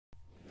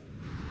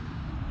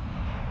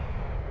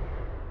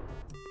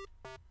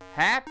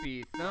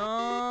Happy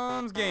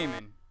Thumbs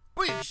Gaming.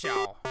 Big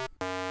show.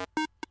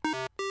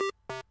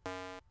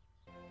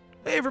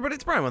 Hey everybody,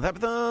 it's Brian with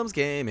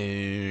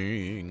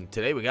HappyThumbsGaming.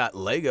 Today we got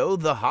Lego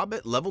The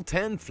Hobbit Level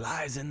 10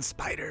 Flies and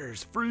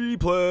Spiders Free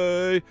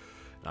Play.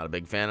 Not a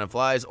big fan of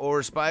flies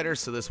or spiders,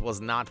 so this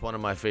was not one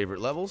of my favorite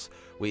levels.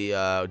 We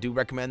do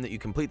recommend that you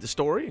complete the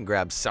story and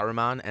grab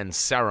Saruman and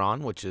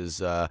Sauron, which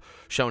is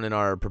shown in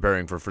our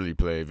Preparing for Free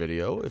Play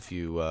video, if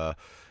you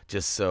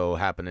just so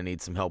happen to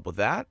need some help with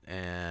that.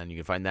 And you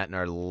can find that in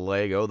our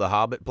Lego The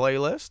Hobbit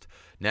playlist.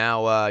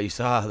 Now, you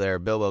saw there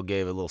Bilbo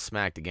gave a little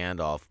smack to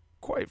Gandalf.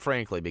 Quite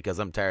frankly, because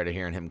I'm tired of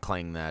hearing him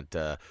clang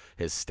that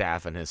his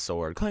staff and his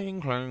sword,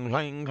 clang, clang,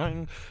 clang,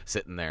 clang,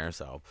 sitting there.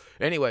 So,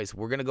 anyways,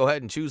 we're going to go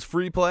ahead and choose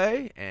free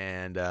play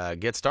and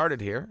get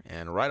started here.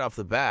 And right off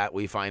the bat,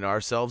 we find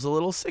ourselves a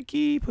little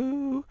sicky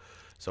poo.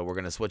 So we're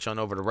going to switch on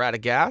over to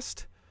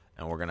Radagast,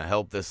 and we're going to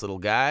help this little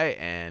guy,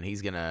 and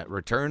he's going to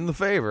return the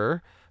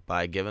favor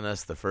by giving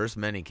us the first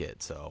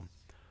Minikit. So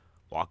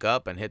walk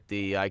up and hit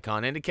the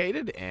icon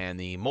indicated, and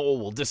the mole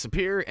will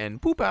disappear and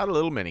poop out a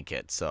little mini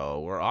kit. So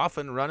we're off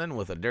and running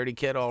with a dirty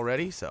kit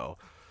already, so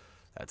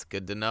that's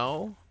good to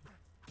know.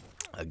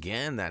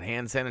 Again, that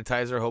hand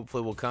sanitizer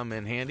hopefully will come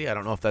in handy. I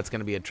don't know if that's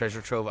going to be a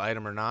treasure trove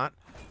item or not.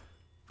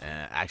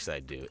 Actually, I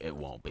do. It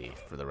won't be,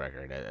 for the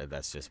record.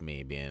 That's just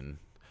me being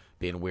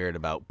weird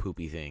about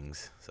poopy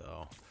things.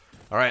 So,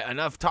 all right,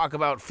 enough talk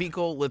about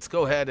fecal. Let's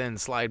go ahead and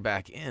slide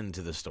back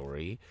into the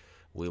story.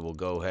 We will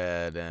go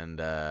ahead and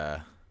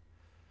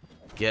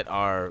get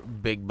our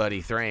big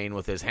buddy Thrain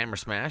with his hammer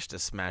smash to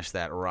smash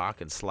that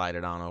rock and slide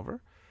it on over.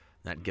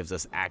 That gives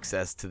us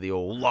access to the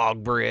old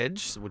log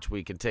bridge, which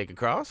we can take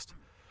across.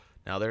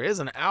 Now, there is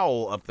an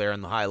owl up there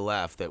in the high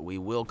left that we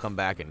will come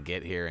back and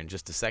get here in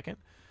just a second.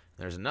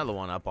 There's another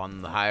one up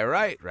on the high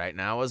right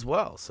now as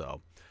well.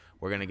 So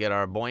we're going to get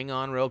our boing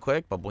on real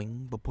quick.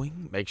 Ba-boing,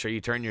 ba-boing. Make sure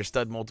you turn your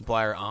stud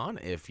multiplier on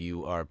if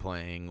you are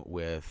playing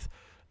with,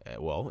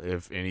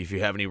 if you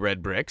have any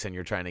red bricks and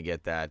you're trying to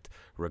get that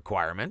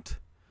requirement.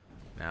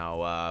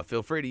 Now,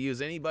 feel free to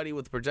use anybody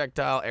with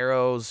projectile,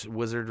 arrows,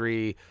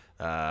 wizardry,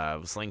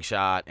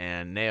 slingshot,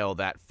 and nail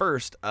that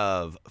first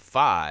of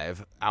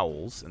 5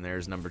 owls. And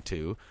there's number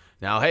 2.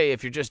 Now, hey,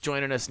 if you're just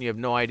joining us and you have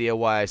no idea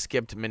why I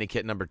skipped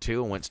minikit number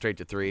 2 and went straight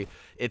to 3,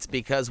 it's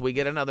because we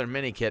get another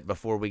minikit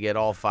before we get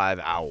all 5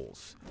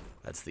 owls.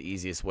 That's the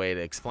easiest way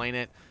to explain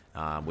it.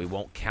 We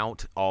won't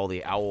count all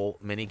the owl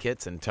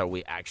minikits until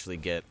we actually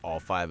get all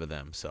 5 of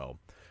them. So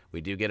we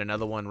do get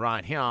another one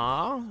right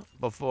here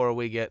before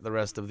we get the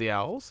rest of the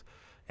owls.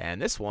 And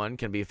this one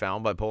can be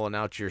found by pulling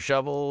out your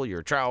shovel,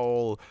 your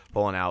trowel,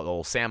 pulling out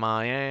old Sam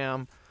I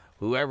Am,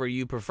 whoever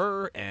you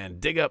prefer,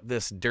 and dig up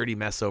this dirty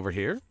mess over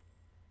here.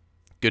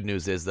 Good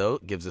news is, though,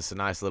 it gives us a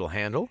nice little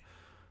handle.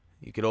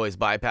 You could always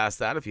bypass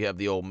that if you have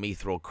the old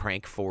Mithril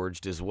crank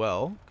forged as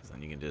well, because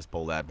then you can just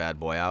pull that bad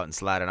boy out and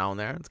slide it on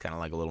there. It's kind of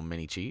like a little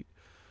mini cheat.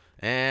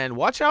 And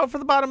watch out for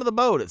the bottom of the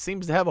boat. It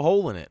seems to have a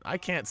hole in it. I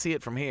can't see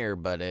it from here,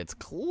 but it's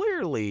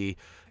clearly,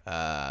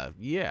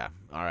 yeah.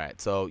 All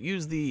right, so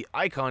use the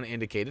icon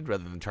indicated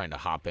rather than trying to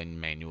hop in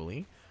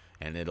manually.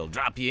 And it'll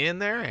drop you in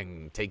there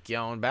and take you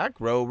on back.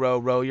 Row, row,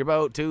 row your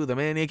boat to the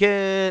mini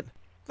kit.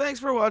 Thanks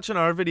for watching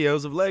our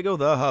videos of Lego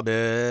The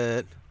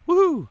Hobbit.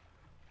 Woohoo!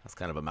 That's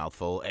kind of a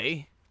mouthful,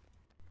 eh?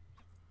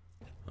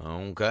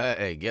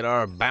 Okay, get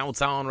our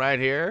bounce on right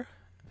here.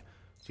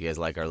 Do you guys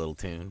like our little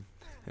tune?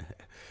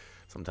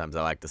 Sometimes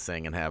I like to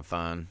sing and have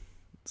fun.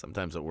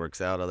 Sometimes it works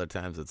out. Other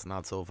times it's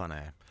not so funny.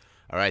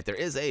 All right, there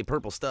is a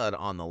purple stud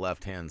on the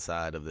left-hand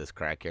side of this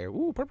crack here.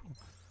 Ooh, purple.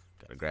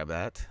 Got to grab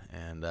that.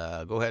 And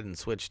go ahead and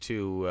switch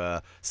to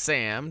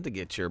Sam to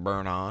get your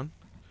burn on.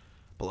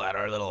 Pull out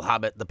our little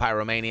Hobbit, the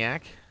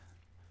Pyromaniac.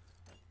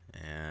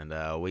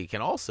 And we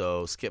can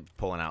also skip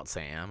pulling out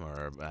Sam.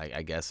 Or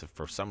I guess if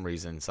for some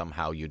reason,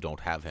 somehow you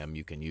don't have him,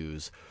 you can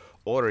use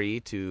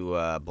Ori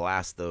to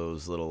blast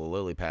those little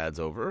lily pads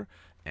over.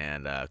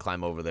 And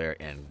climb over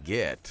there and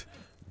get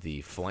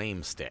the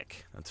flame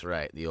stick. That's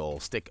right, the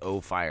old stick o'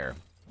 fire.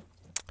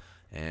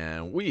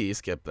 And we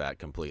skip that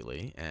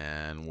completely,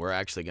 and we're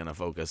actually going to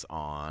focus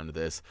on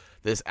this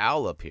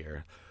owl up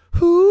here.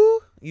 Who,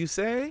 you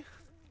say?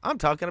 I'm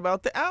talking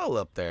about the owl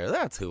up there.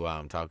 That's who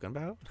I'm talking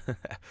about.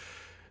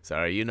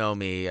 Sorry, you know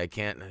me. I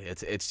can't.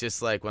 It's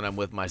just like when I'm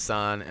with my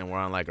son and we're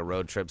on like a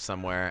road trip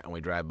somewhere and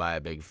we drive by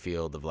a big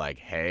field of like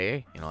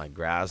hay, like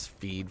grass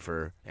feed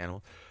for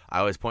animals. I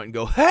always point and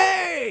go,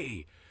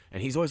 hey!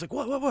 And he's always like,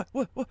 what?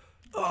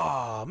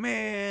 Oh,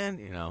 man.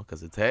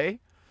 Because it's hay.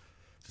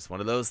 Just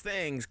one of those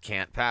things.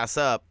 Can't pass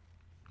up.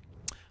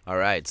 All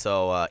right,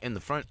 so in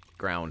the front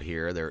ground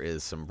here, there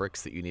is some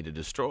bricks that you need to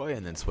destroy,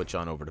 and then switch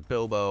on over to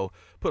Bilbo,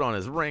 put on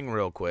his ring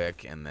real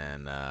quick, and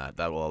then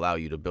that will allow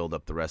you to build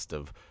up the rest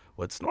of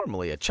what's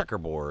normally a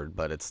checkerboard,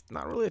 but it's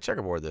not really a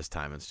checkerboard this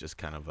time. It's just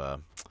kind of a,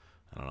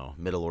 I don't know,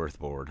 Middle-earth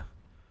board.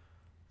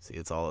 See,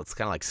 it's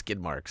kind of like skid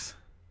marks.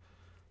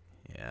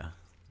 Yeah.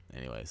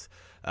 Anyways.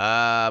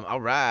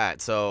 All right.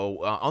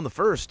 So on the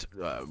first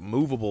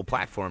movable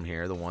platform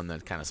here, the one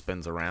that kind of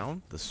spins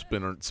around, the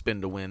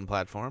spin to win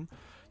platform,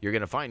 you're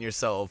going to find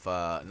yourself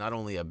not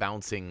only a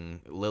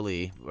bouncing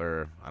lily,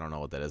 or I don't know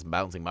what that is,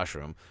 bouncing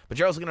mushroom, but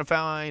you're also going to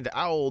find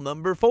owl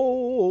number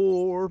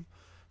 4.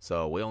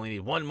 So we only need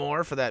one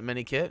more for that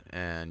mini kit,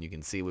 and you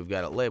can see we've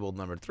got it labeled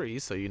number 3,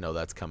 so you know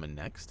that's coming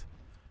next.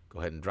 Go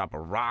ahead and drop a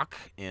rock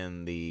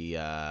in the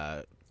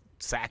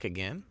sack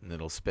again, and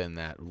it'll spin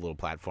that little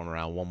platform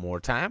around one more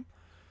time.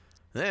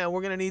 Then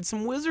we're going to need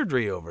some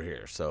wizardry over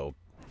here, so...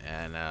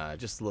 And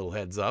just a little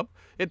heads up,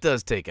 it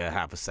does take a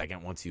half a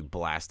second once you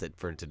blast it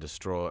for it to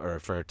destroy, or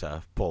for it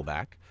to pull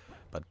back.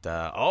 But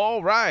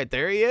all right,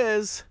 there he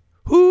is.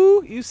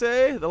 Who, you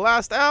say? The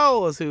last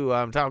owl is who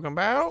I'm talking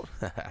about.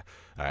 All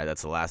right,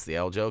 that's the last of the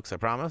owl jokes, I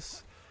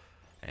promise.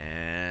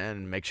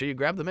 And make sure you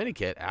grab the mini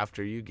kit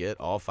after you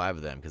get all 5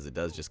 of them, because it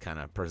does just kind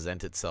of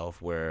present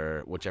itself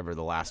where whichever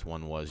the last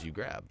one was you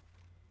grab.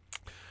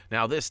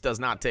 Now, this does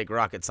not take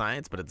rocket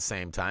science, but at the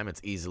same time,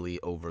 it's easily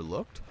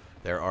overlooked.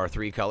 There are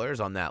 3 colors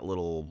on that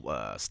little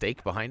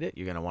stake behind it.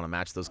 You're going to want to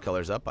match those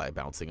colors up by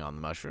bouncing on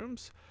the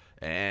mushrooms.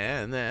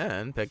 And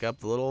then pick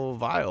up the little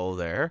vial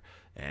there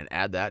and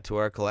add that to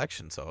our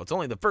collection. So it's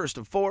only the first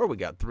of 4. We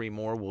got 3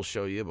 more we'll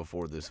show you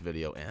before this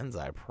video ends,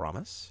 I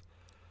promise.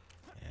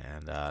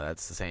 And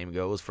that's the same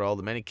goes for all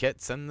the mini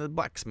kits and the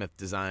Blacksmith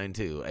Design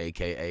too,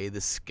 a.k.a.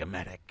 the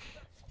schematic.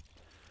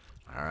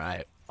 All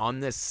right. On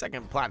this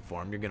second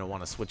platform, you're going to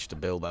want to switch to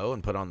Bilbo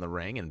and put on the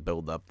ring and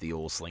build up the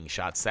old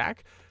slingshot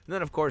sack. And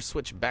then, of course,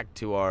 switch back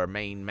to our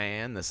main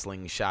man, the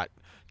slingshot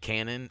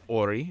cannon,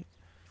 Ori.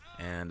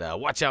 And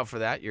watch out for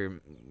that. Your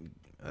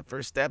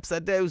first step's a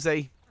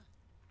doozy.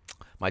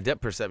 My depth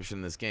perception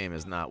in this game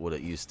is not what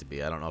it used to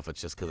be. I don't know if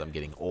it's just because I'm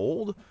getting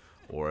old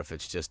or if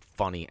it's just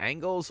funny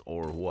angles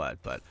or what.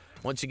 But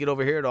once you get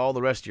over here to all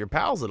the rest of your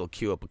pals, it'll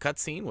queue up a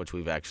cutscene, which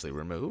we've actually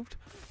removed.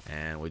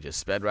 And we just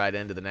sped right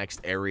into the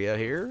next area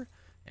here.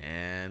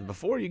 And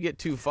before you get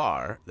too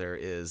far, there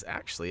is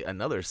actually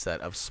another set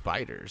of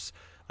spiders.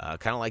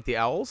 Kind of like the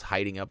owls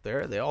hiding up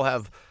there. They all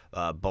have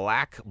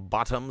black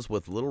bottoms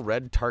with little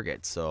red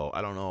targets. So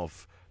I don't know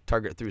if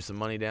Target threw some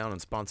money down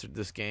and sponsored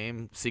this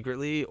game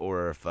secretly,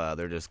 or if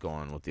they're just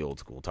going with the old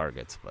school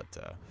targets.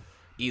 But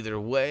either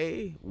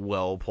way,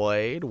 well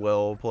played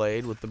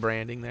with the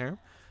branding there.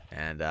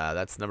 And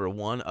that's number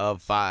 1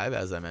 of 5,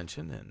 as I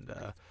mentioned.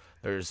 And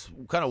there's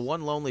kind of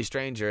one lonely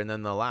stranger, and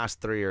then the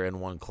last 3 are in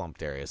one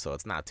clumped area, so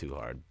it's not too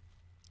hard.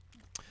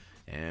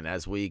 And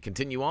as we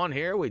continue on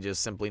here, we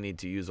just simply need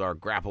to use our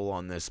grapple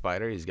on this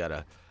spider. He's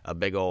got a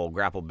big old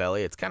grapple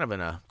belly. It's kind of in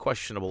a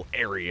questionable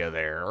area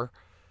there.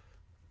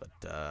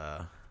 But,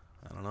 I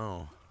don't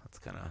know. It's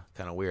kind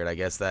of weird. I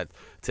guess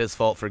it's his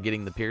fault for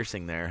getting the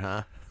piercing there,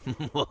 huh?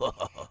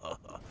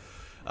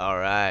 All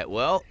right.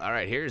 Well, all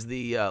right. Here's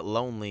the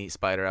lonely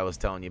spider I was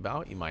telling you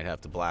about. You might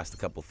have to blast a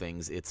couple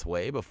things its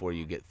way before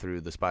you get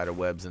through the spider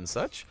webs and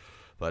such.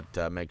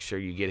 But make sure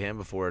you get him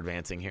before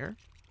advancing here.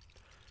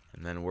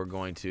 And then we're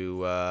going to,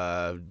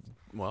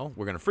 well,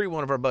 we're going to free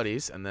one of our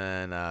buddies, and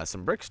then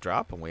some bricks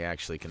drop, and we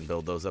actually can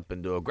build those up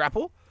into a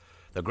grapple.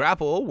 The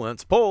grapple,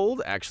 once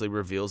pulled, actually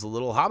reveals a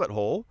little hobbit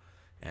hole,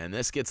 and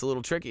this gets a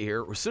little tricky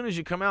here. As soon as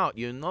you come out,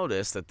 you'll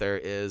notice that there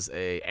is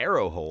a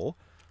arrow hole.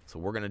 So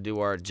we're going to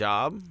do our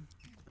job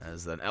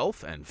as an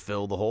elf and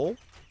fill the hole.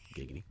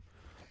 Giggity.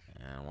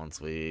 And once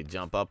we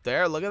jump up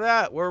there, look at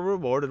that. We're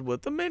rewarded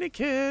with the mini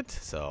kit.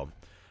 So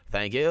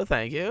thank you,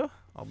 thank you.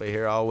 I'll be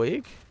here all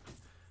week.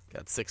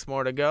 Got 6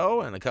 more to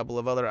go and a couple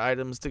of other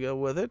items to go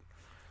with it.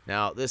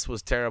 Now, this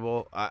was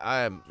terrible.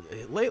 I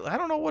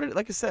don't know what it,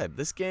 like I said,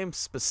 this game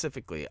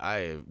specifically,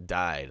 I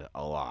died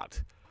a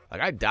lot.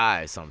 Like, I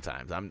die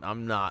sometimes.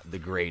 I'm not the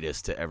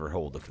greatest to ever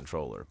hold the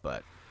controller,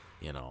 but,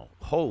 you know,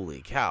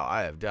 holy cow,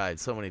 I have died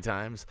so many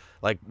times.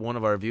 Like one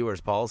of our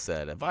viewers, Paul,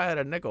 said, if I had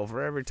a nickel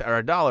for every time,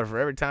 or $1 for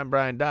every time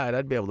Brian died,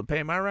 I'd be able to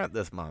pay my rent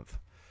this month.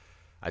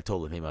 I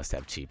told him he must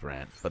have cheap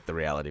rent, but the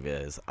reality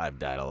is I've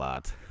died a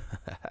lot.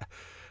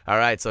 All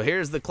right, so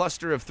here's the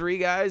cluster of 3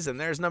 guys, and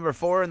there's number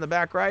 4 in the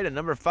back right and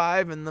number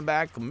 5 in the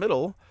back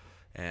middle.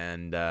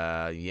 And,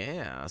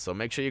 yeah, so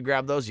make sure you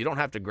grab those. You don't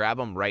have to grab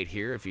them right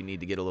here. If you need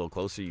to get a little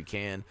closer, you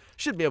can.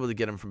 Should be able to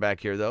get them from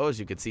back here, though. As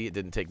you can see, it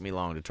didn't take me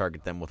long to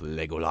target them with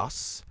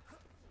Legolas,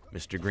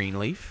 Mr.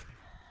 Greenleaf.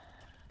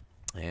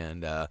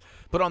 And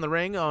put on the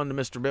ring on to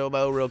Mr.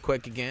 Bilbo real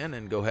quick again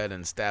and go ahead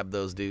and stab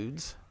those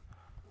dudes.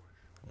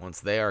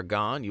 Once they are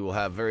gone, you will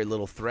have very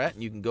little threat,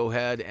 and you can go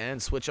ahead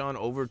and switch on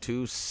over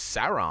to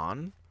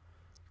Sauron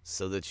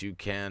so that you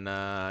can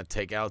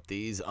take out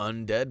these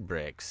undead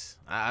bricks.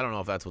 I don't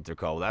know if that's what they're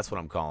called. That's what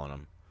I'm calling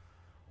them.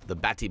 The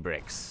batty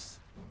bricks.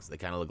 So they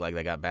kind of look like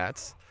they got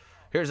bats.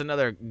 Here's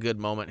another good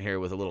moment here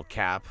with a little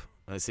cap.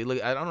 Let's see,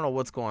 look, I don't know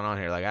what's going on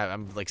here. Like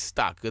I'm like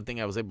stuck. Good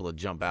thing I was able to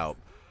jump out.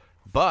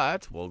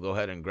 But we'll go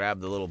ahead and grab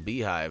the little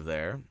beehive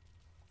there.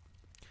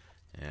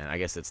 And I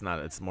guess it's not,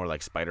 it's more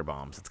like spider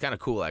bombs. It's kind of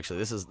cool, actually.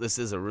 This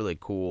is a really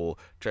cool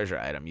treasure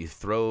item. You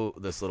throw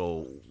this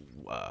little,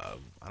 I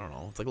don't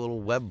know, it's like a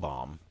little web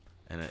bomb,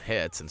 and it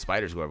hits, and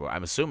spiders go everywhere.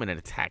 I'm assuming it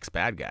attacks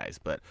bad guys,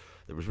 but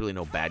there was really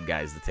no bad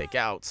guys to take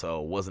out, so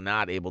was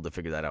not able to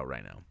figure that out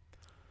right now.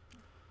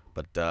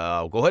 But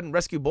go ahead and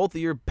rescue both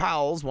of your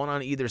pals, one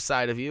on either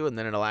side of you, and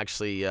then it'll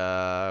actually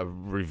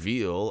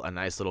reveal a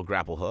nice little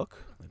grapple hook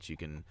that you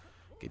can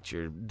get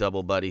your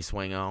double buddy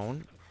swing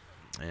on.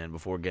 And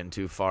before getting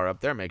too far up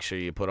there, make sure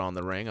you put on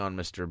the ring on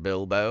Mr.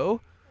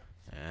 Bilbo.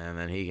 And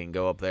then he can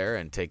go up there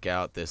and take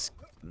out this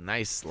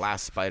nice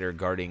last spider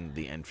guarding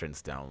the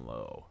entrance down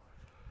low.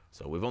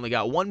 So we've only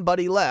got one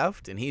buddy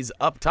left, and he's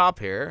up top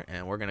here,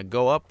 and we're going to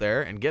go up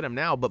there and get him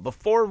now. But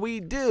before we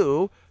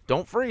do,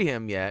 don't free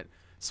him yet.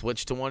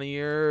 Switch to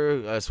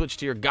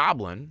your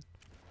goblin,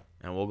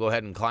 and we'll go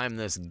ahead and climb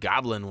this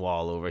goblin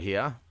wall over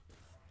here.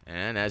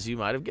 And as you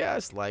might have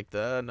guessed, like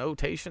the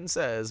notation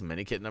says,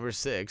 Minikit number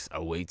 6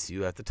 awaits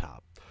you at the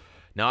top.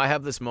 Now I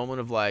have this moment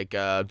of like,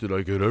 did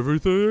I get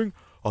everything?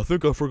 I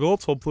think I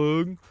forgot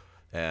something.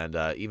 And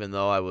even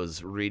though I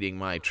was reading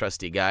my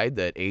trusty guide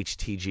that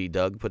HTG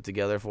Doug put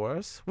together for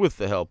us, with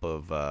the help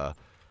of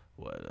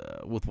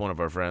with one of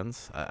our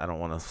friends. I don't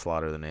want to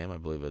slaughter the name. I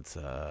believe it's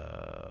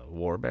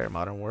Warbear,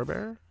 Modern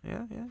Warbear.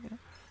 Yeah.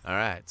 All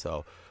right,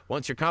 so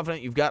once you're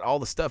confident you've got all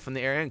the stuff in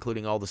the area,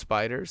 including all the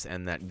spiders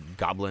and that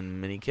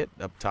goblin mini kit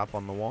up top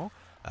on the wall,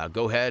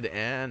 go ahead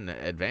and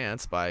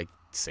advance by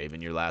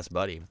saving your last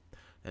buddy.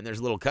 And there's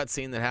a little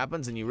cutscene that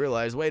happens, and you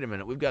realize, wait a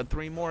minute, we've got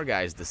 3 more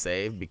guys to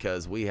save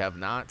because we have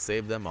not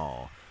saved them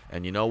all.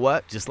 And you know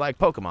what? Just like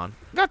Pokemon,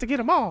 got to get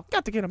them all.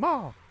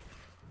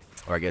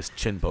 Or I guess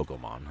Chin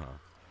Pokemon, huh?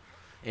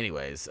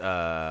 Anyways,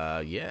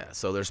 yeah,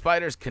 so there's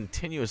spiders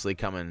continuously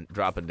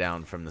dropping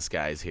down from the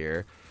skies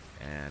here.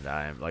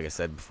 And like I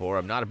said before,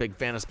 I'm not a big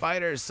fan of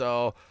spiders,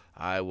 so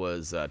I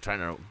was trying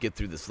to get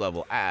through this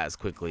level as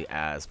quickly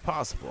as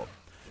possible.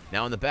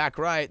 Now, in the back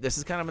right, this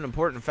is kind of an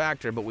important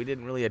factor, but we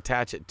didn't really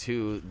attach it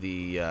to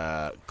the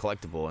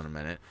collectible in a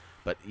minute.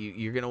 But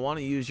you're going to want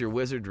to use your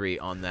wizardry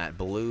on that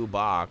blue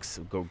box,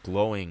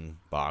 glowing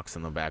box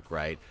in the back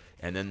right,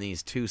 and then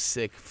these 2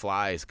 sick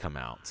flies come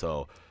out.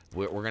 So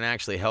we're going to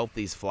actually help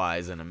these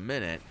flies in a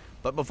minute.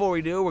 But before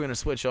we do, we're going to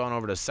switch on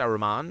over to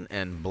Saruman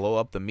and blow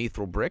up the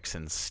Mithril Bricks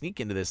and sneak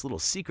into this little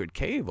secret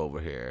cave over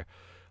here.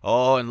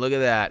 Oh, and look at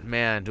that.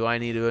 Man, do I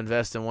need to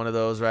invest in one of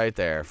those right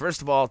there.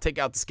 First of all, take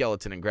out the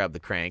skeleton and grab the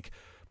crank.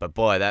 But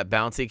boy, that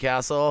bouncy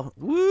castle,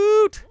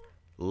 woot!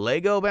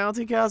 Lego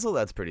bouncy castle,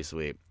 that's pretty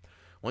sweet.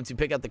 Once you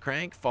pick out the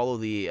crank, follow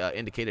the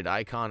indicated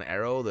icon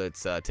arrow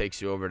that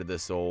takes you over to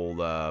this old,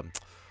 a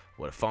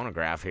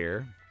phonograph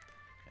here.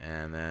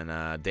 And then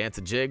dance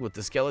a jig with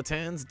the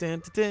skeletons.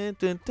 Dun, dun,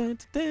 dun, dun, dun,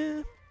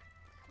 dun.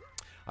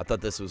 I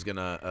thought this was going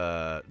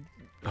to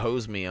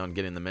hose me on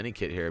getting the mini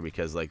kit here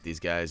because like these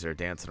guys are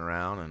dancing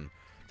around and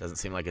it doesn't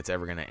seem like it's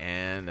ever going to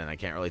end and I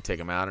can't really take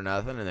them out or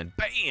nothing. And then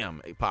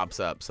bam, it pops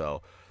up.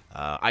 So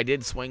I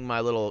did swing my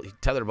little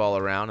tether ball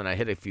around and I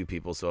hit a few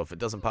people. So if it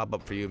doesn't pop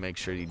up for you, make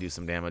sure you do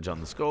some damage on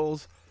the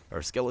skulls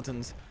or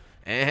skeletons.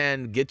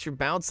 And get your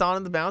bounce on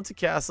in the bouncy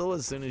castle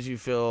as soon as you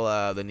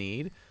feel the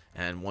need.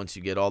 And once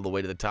you get all the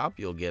way to the top,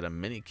 you'll get a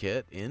mini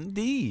kit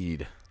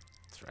indeed.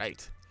 That's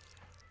right.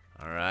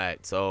 All right,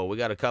 so we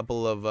got a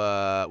couple of,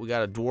 we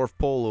got a dwarf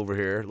pole over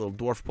here, a little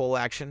dwarf pole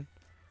action.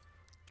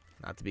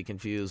 Not to be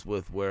confused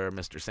with where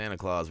Mr. Santa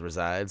Claus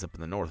resides up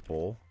in the North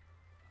Pole.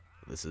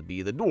 This would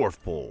be the dwarf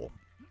pole.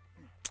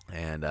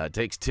 And it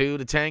takes 2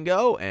 to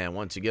tango, and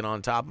once you get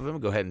on top of him,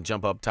 go ahead and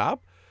jump up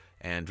top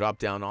and drop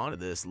down onto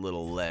this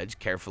little ledge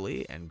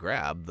carefully and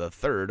grab the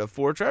 3rd of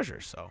 4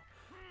 treasures. So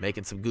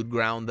making some good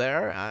ground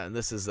there. And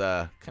this is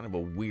kind of a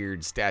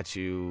weird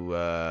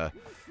statue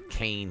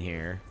cane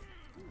here.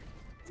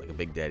 It's like a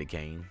Big Daddy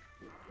cane.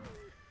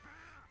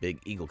 Big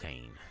Eagle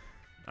cane.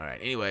 All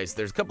right, anyways,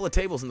 there's a couple of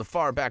tables in the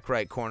far back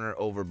right corner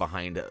over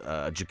behind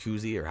a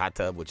jacuzzi or hot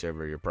tub,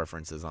 whichever your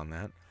preference is on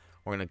that.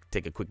 We're going to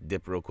take a quick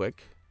dip real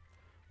quick.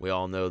 We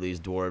all know these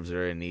dwarves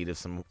are in need of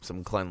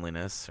some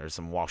cleanliness or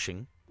some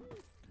washing.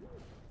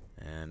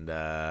 And,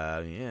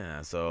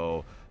 yeah,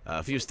 so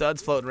a few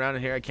studs floating around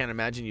in here. I can't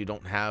imagine you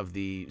don't have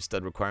the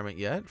stud requirement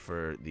yet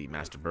for the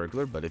Master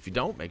Burglar. But if you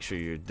don't, make sure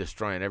you're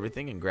destroying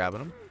everything and grabbing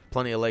them.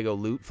 Plenty of Lego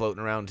loot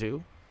floating around,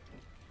 too.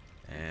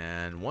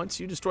 And once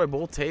you destroy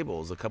both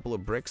tables, a couple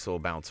of bricks will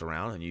bounce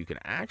around, and you can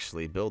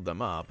actually build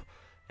them up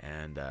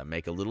and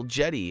make a little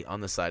jetty on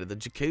the side of the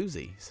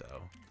jacuzzi. So,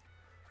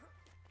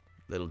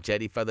 little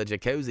jetty for the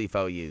jacuzzi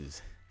for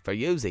yous.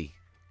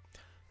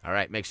 All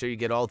right, make sure you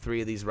get all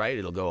 3 of these right.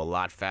 It'll go a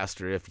lot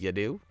faster if you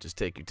do. Just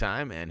take your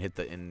time and hit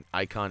the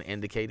icon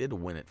indicated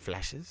when it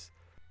flashes.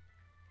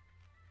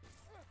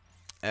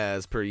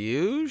 As per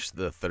usual,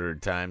 the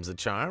 3rd time's the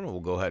charm. We'll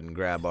go ahead and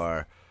grab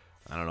our,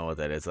 I don't know what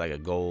that is, like a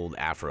gold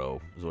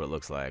afro is what it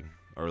looks like.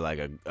 Or like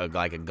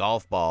a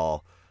golf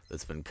ball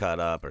that's been cut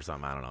up or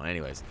something. I don't know.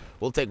 Anyways,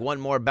 we'll take one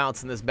more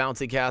bounce in this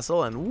bouncy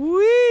castle and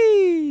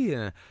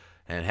whee!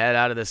 And head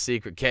out of the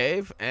secret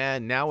cave,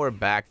 and now we're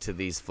back to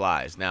these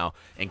flies. Now,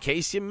 in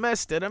case you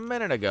missed it a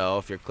minute ago,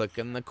 if you're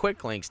clicking the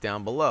quick links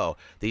down below,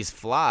 these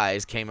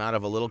flies came out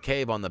of a little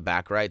cave on the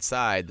back right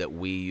side that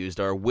we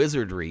used our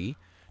wizardry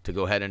to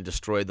go ahead and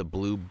destroy the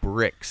blue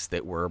bricks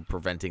that were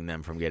preventing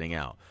them from getting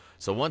out.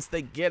 So once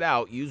they get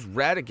out, use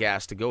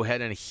Radagast to go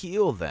ahead and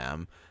heal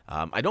them.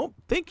 I don't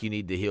think you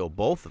need to heal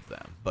both of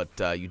them, but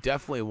you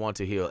definitely want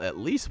to heal at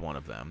least one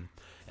of them.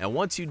 And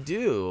once you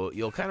do,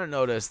 you'll kind of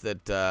notice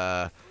that,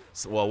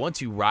 well,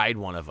 once you ride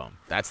one of them,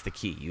 that's the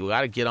key. You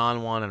got to get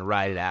on one and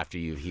ride it after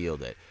you've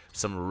healed it.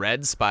 Some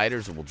red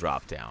spiders will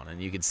drop down,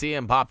 and you can see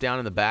them pop down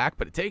in the back,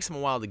 but it takes them a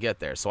while to get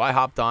there. So I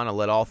hopped on and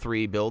let all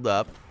three build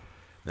up.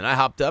 Then I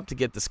hopped up to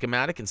get the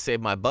schematic and save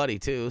my buddy,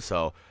 too.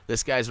 So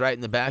this guy's right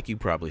in the back. You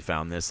probably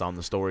found this on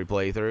the story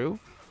playthrough.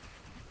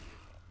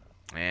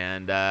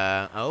 And,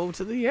 oh,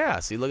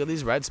 see, look at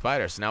these red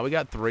spiders. So now we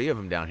got 3 of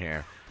them down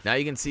here. Now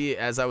you can see,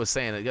 as I was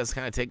saying, it does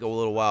kind of take a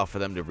little while for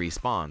them to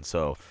respawn.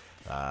 So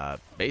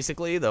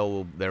basically, there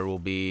will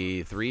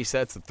be 3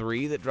 sets of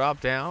 3 that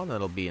drop down.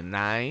 That'll be a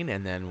 9,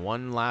 and then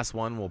one last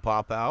one will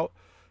pop out.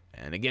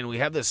 And again, we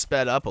have this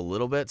sped up a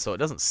little bit, so it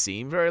doesn't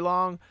seem very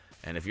long.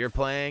 And if you're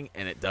playing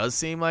and it does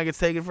seem like it's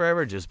taking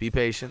forever, just be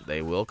patient.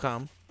 They will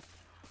come.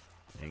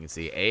 You can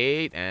see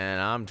 8, and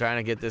I'm trying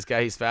to get this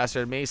guy. He's faster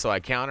than me, so I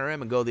counter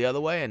him and go the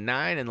other way. And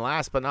 9, and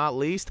last but not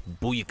least,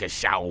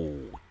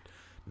 Booyakashow.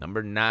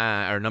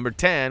 Number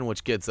 10,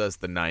 which gets us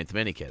the 9th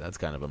minikit. That's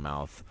kind of a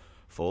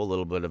mouthful, a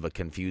little bit of a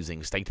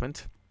confusing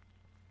statement.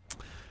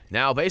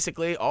 Now,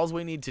 basically, all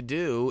we need to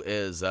do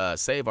is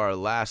save our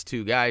last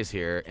 2 guys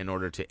here in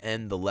order to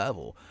end the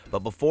level. But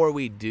before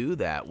we do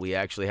that, we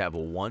actually have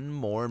one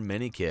more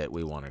minikit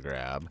we want to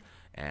grab.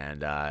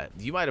 And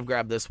you might have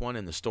grabbed this one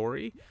in the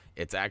story.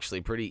 It's actually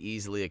pretty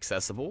easily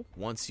accessible.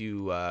 Once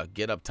you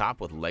get up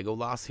top with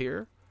Legolas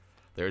here,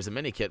 there's a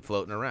minikit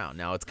floating around.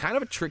 Now, it's kind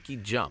of a tricky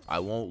jump. I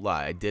won't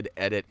lie. I did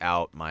edit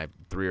out my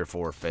 3 or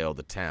 4 failed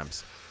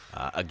attempts.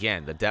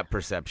 Again, the depth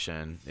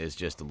perception is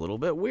just a little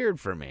bit weird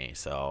for me.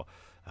 So,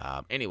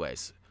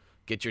 anyways,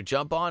 get your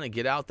jump on and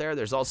get out there.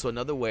 There's also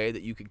another way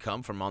that you could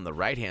come from on the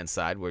right-hand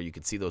side where you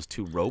can see those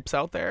 2 ropes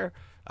out there.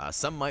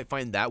 Some might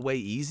find that way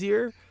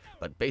easier.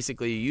 But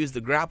basically, you use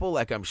the grapple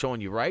like I'm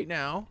showing you right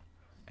now,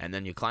 and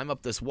then you climb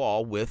up this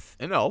wall with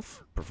an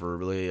elf,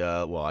 preferably,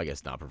 well, I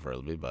guess not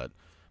preferably, but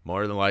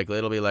more than likely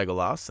it'll be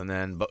Legolas. And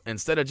then, but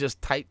instead of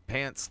just tight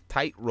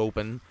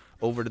roping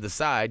over to the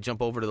side,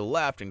 jump over to the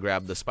left and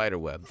grab the spider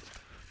web.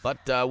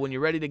 But when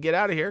you're ready to get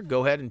out of here,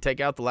 go ahead and take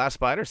out the last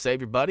spider,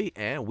 save your buddy,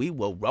 and we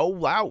will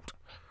roll out.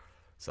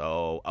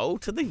 So,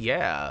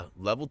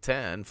 level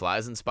 10,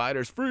 Flies and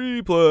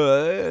SpidersFree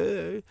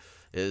play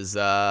is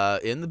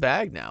in the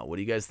bag now. What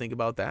do you guys think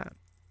about that?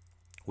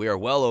 We are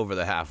well over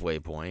the halfway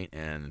point,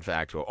 and in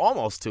fact, we're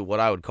almost to what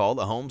I would call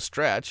the home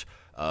stretch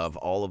of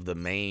all of the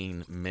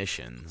main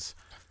missions.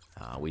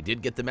 We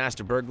did get the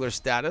Master Burglar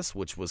status,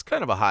 which was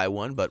kind of a high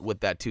one, but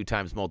with that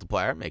 2x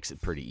multiplier, it makes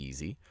it pretty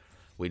easy.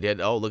 We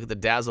did, oh, look at the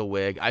Dazzle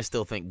Wig. I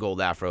still think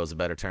Gold Afro is a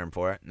better term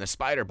for it. And the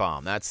Spider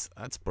Bomb, that's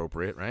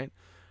appropriate, right?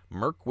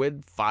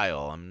 Mirkwood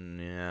File,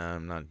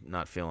 I'm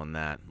not feeling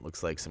that.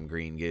 Looks like some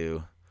green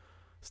goo.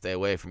 Stay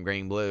away from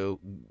green glue.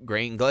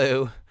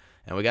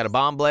 And we got a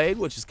bomb blade,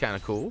 which is kind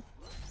of cool.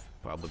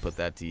 Probably put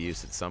that to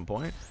use at some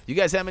point. You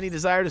guys have any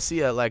desire to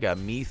see like a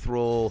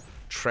Mithril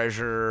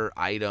treasure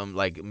item,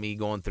 like me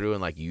going through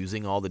and like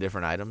using all the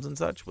different items and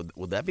such?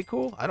 Would that be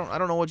cool? I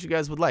don't know what you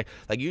guys would like.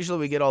 Like usually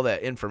we get all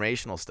that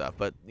informational stuff,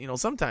 but you know,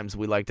 sometimes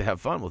we like to have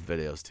fun with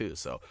videos too.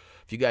 So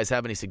if you guys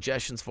have any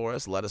suggestions for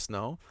us, let us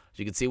know. As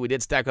you can see, we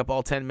did stack up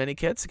all 10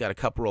 minikits. Got a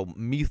couple of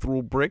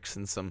Mithril bricks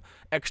and some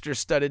extra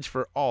studdage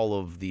for all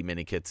of the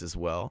minikits as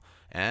well.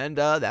 And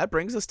that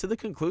brings us to the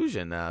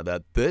conclusion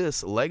that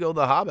this Lego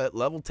The Hobbit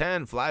Level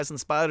 10 Flies and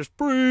Spiders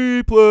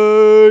Free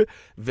Play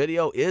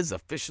video is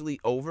officially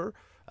over.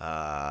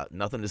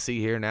 Nothing to see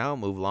here now.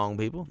 Move along,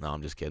 people. No,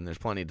 I'm just kidding. There's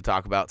plenty to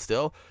talk about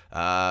still.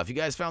 If you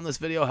guys found this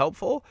video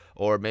helpful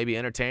or maybe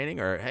entertaining,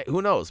 or hey,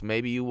 who knows,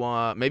 maybe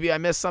I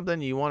missed something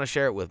and you want to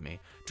share it with me,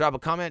 drop a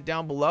comment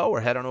down below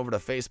or head on over to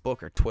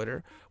Facebook or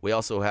Twitter. We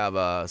also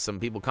have some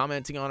people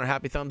commenting on our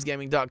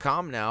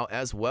HappyThumbsGaming.com now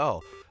as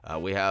well.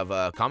 We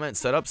have comments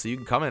set up so you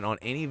can comment on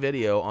any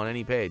video on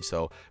any page.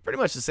 So pretty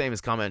much the same as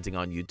commenting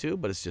on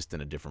YouTube, but it's just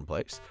in a different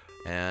place.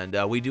 And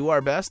we do our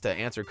best to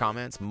answer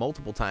comments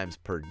multiple times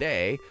per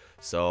day.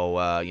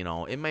 So, you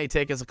know, it may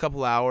take us a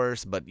couple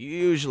hours, but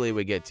usually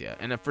we get to you.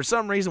 And if for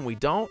some reason we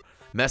don't,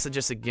 message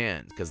us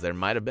again, because there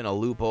might have been a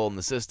loophole in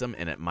the system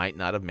and it might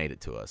not have made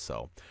it to us.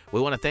 So we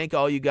want to thank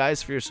all you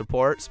guys for your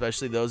support,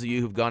 especially those of you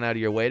who've gone out of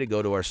your way to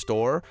go to our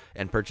store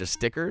and purchase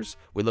stickers.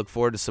 We look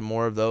forward to some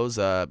more of those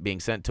being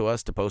sent to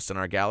us to post in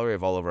our gallery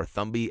of all of our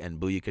Thumby and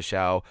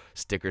Booyakashow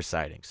sticker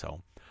sightings. So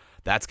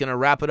that's going to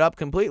wrap it up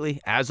completely.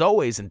 As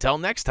always, until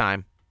next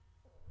time.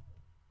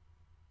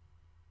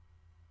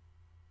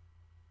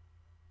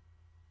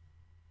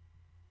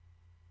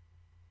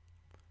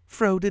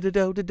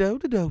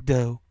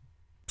 Fro-do-do-do-do-do-do-do.